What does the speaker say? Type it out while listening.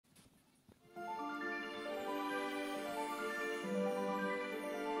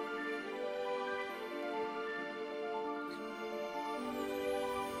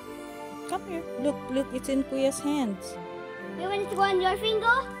Come here. Look, look, it's in Kuya's hands. You want it to go on your finger?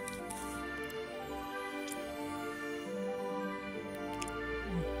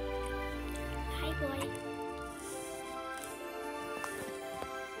 Hi, boy.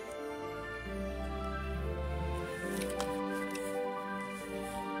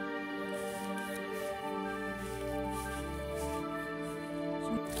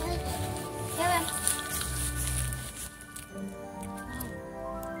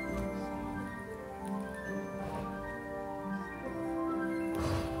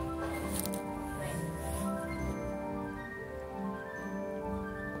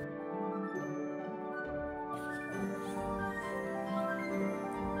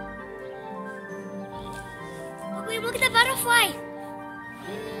 Wait, look at the butterfly.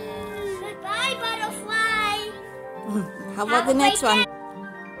 Goodbye, butterfly. How about the next one?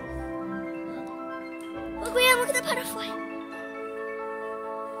 Look, Liam, look at the butterfly.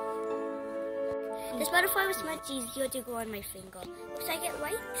 This butterfly was much easier to go on my finger. Looks like it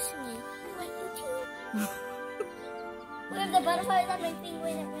likes me. I like you too. What if the butterfly was on my finger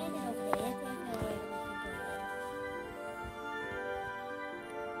and it landed over there?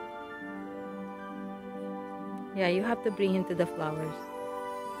 Yeah, you have to bring him to the flowers.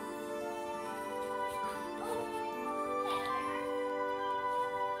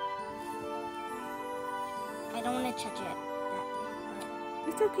 I don't want to touch it.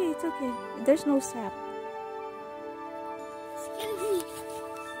 It's okay, it's okay. There's no sap. Excuse me.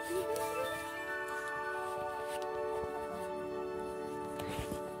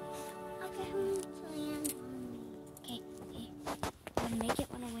 Okay. I'll make it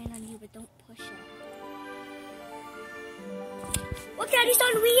want to land on you, but don't push it. Look, Daddy's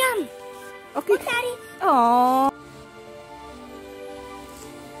on Liam. Okay. Look, Daddy. Aww.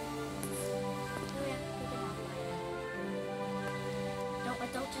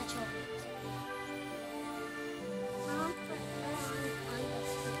 Don't touch her.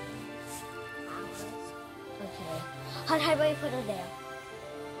 Okay. How do I put her there?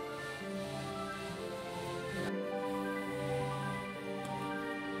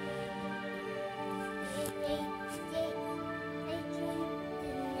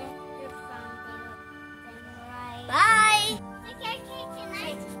 Bye.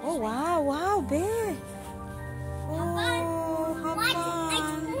 Oh, wow, wow, Bear. Oh, have fun.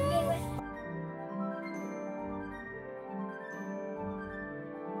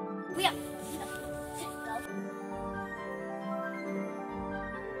 Yeah.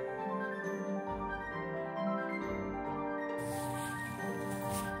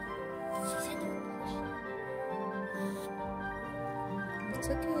 It's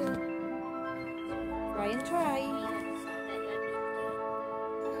okay. Try and try.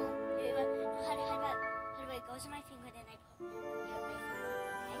 How do it goes on my finger, then I pull it on my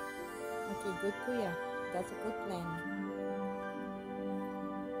finger, Okay, good, Kuya. That's a good plan.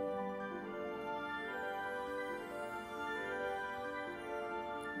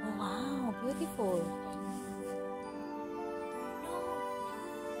 Oh, wow, beautiful.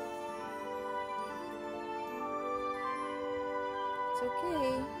 It's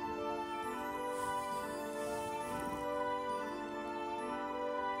okay.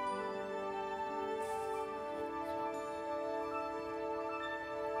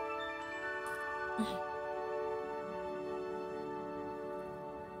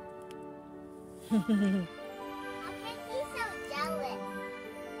 How can you so jealous?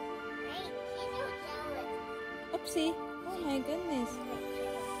 Right? She's so jealous. Oopsie. Oh my goodness.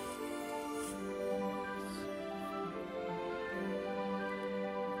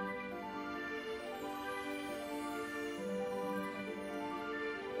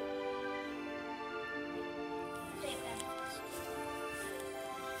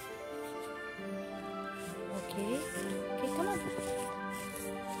 Okay. Okay, come on.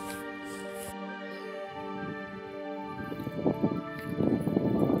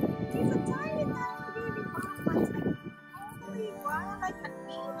 He's a tiny, tiny baby butterfly. Only one, like an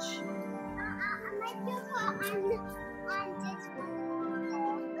inch. I might do on this one.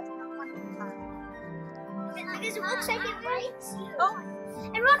 Oh, that's not butterfly. Because it looks like it bites you. Oh,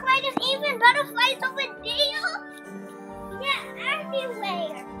 And look, right, there's even butterflies over there. Yeah,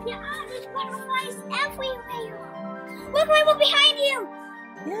 everywhere. Yeah, there's butterflies everywhere. Look, right, look behind you.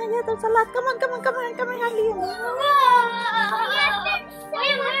 Yeah, there's a lot. Come on, Liam.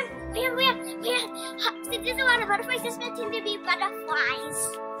 Since there's a lot of butterflies, this meant to be butterflies.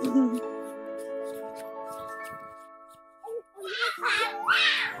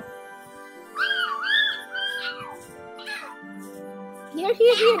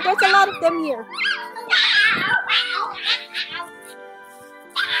 Here. There's a lot of them here.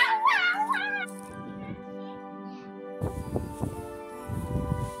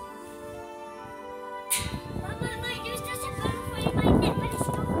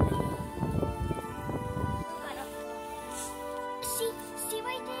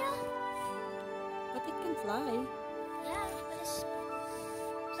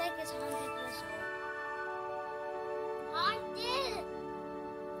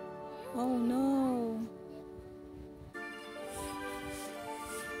 Oh no.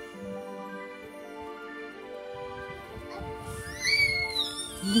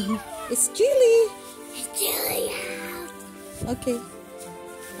 It's chilly. It's chilly out. Okay.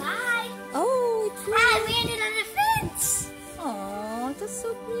 Bye. Oh, it's I landed on the fence. oh, that's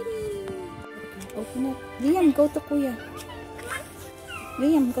so pretty. Okay, open it. Liam, go to Kuya.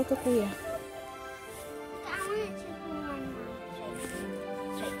 Liam, go to Kuya. I want it to go on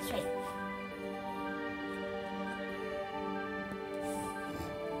straight.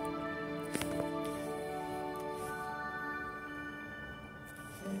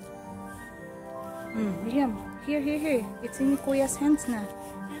 Liam, here. It's in Kuya's hands now.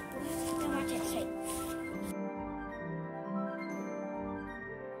 Watch it straight.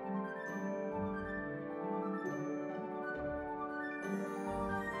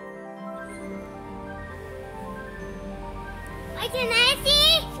 Wait, can I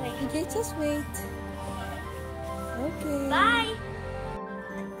see? Okay, just wait. Okay. Bye.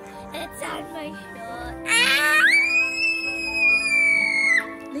 It's on my shoulder.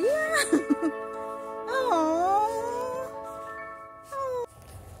 Liam. Oh.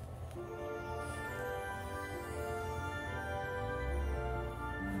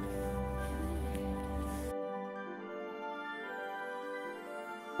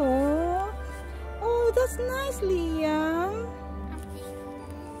 Oh. Oh, that's nice, Liam.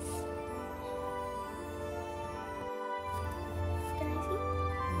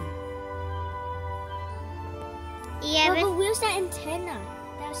 Yeah, but where's that antenna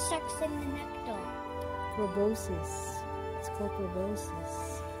that sucks in the nectar? Proboscis. It's called proboscis.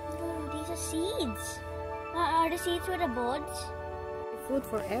 No, these are seeds. Are the seeds for the birds? Food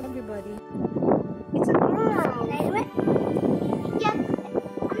for everybody. It's a girl. Can I do it? Yeah.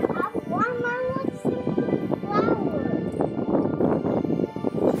 One more wants flower.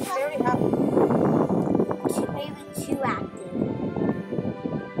 Very happy. Maybe too active.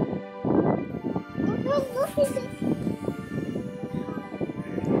 Look at it.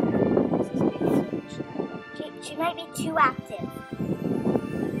 She might be too active.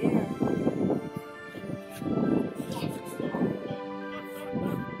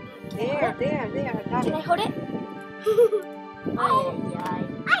 There. Got Can I it. hold it? Ay,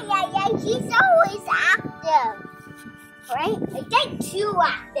 she's always active. Right? I think too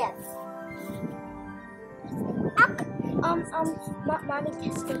active. Mommy,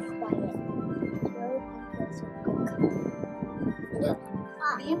 just stay quiet.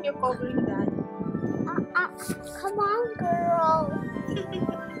 Liam, you're covering that. Come on, girl.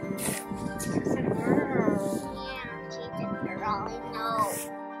 She's a girl. Yeah, she's a girl. I know.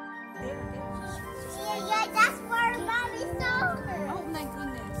 Yeah, that's where Mommy saw her. Oh my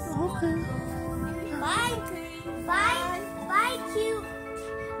goodness. Okay. Bye, cute.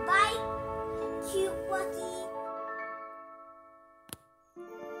 Bye, cute Lucky.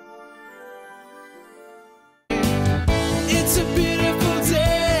 It's a beautiful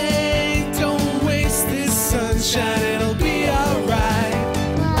day. Don't waste this sunshine, it'll be alright.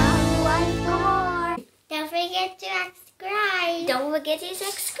 One more. Don't forget to subscribe. Don't forget to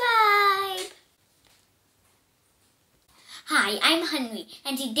subscribe. Hi, I'm Huntley,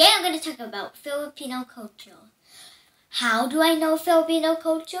 and today I'm going to talk about Filipino culture. How do I know Filipino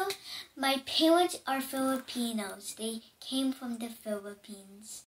culture? My parents are Filipinos. They came from the Philippines.